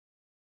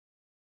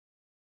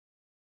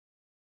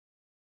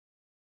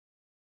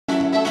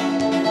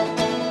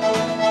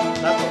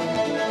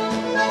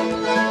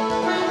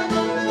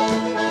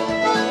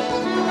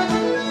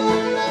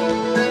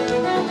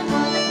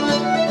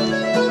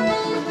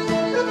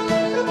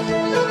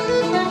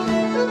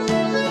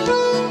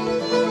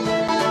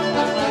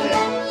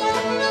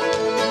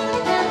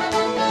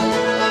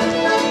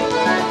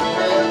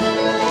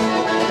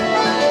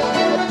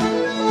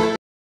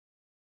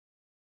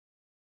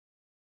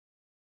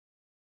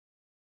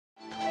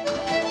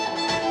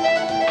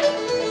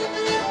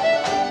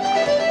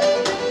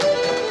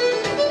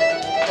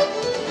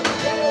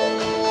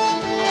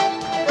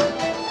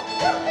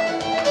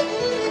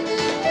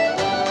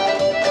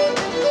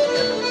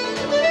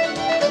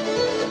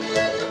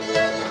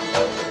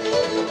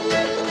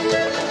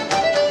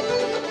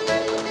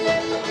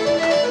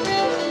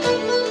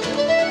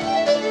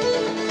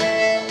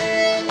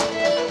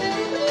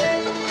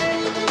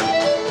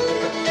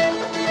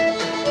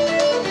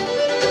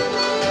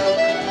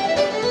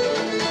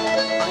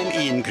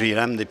Greer.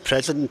 I'm the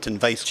President and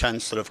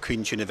Vice-Chancellor of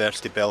Queen's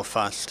University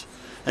Belfast,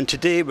 and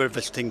today we're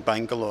visiting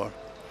Bangalore.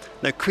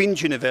 Now,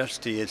 Queen's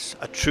University is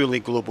a truly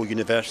global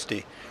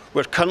university.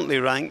 We're currently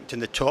ranked in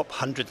the top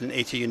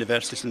 180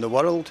 universities in the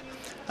world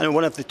and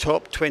one of the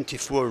top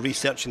 24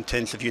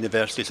 research-intensive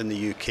universities in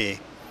the UK.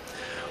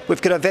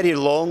 We've got a very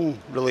long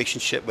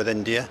relationship with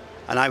India,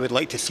 and I would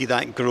like to see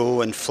that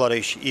grow and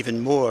flourish even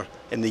more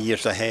in the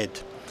years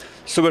ahead.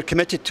 So we're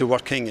committed to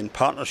working in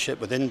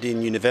partnership with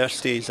Indian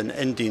universities and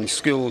Indian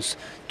schools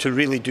to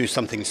really do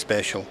something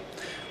special.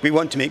 We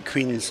want to make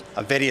Queen's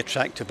a very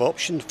attractive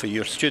option for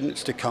your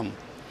students to come.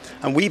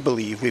 And we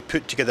believe we've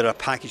put together a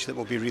package that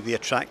will be really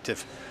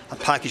attractive, a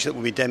package that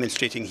we'll be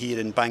demonstrating here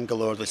in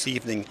Bangalore this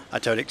evening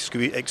at our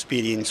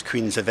Experience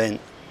Queen's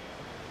event.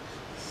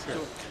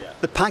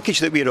 The package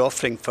that we're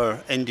offering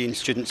for Indian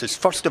students is,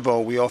 first of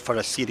all, we offer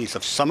a series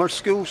of summer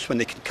schools when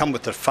they can come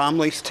with their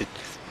families to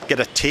get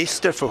a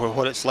taster for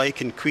what it's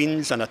like in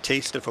Queen's and a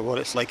taster for what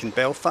it's like in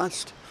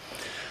Belfast.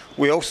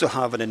 We also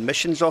have an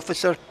admissions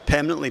officer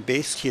permanently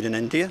based here in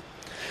India.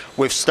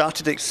 We've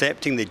started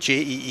accepting the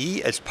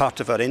JEE as part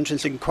of our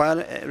entrance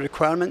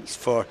requirements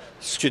for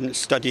students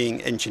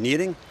studying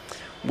engineering.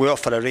 We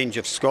offer a range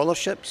of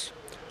scholarships.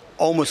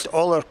 Almost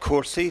all our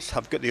courses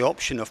have got the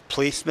option of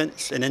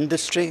placements in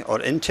industry or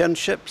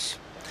internships,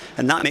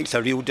 and that makes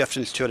a real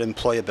difference to our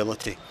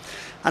employability.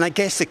 And I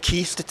guess the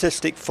key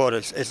statistic for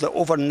us is that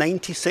over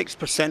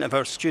 96% of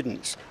our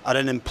students are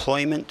in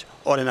employment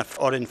or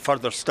in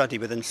further study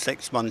within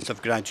 6 months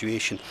of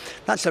graduation.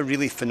 That's a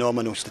really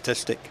phenomenal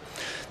statistic.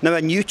 Now,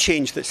 a new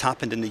change that's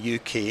happened in the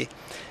UK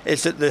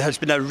is that there has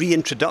been a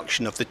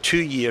reintroduction of the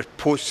 2-year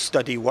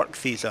post-study work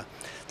visa.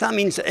 That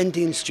means that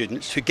Indian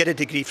students who get a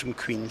degree from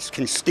Queen's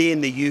can stay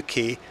in the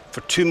UK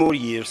for 2 more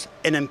years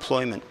in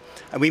employment.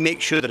 And we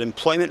make sure they're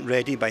employment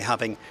ready by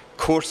having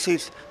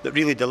courses that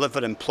really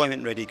deliver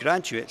employment ready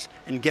graduates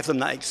and give them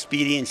that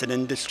experience in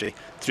industry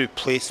through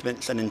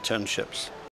placements and internships.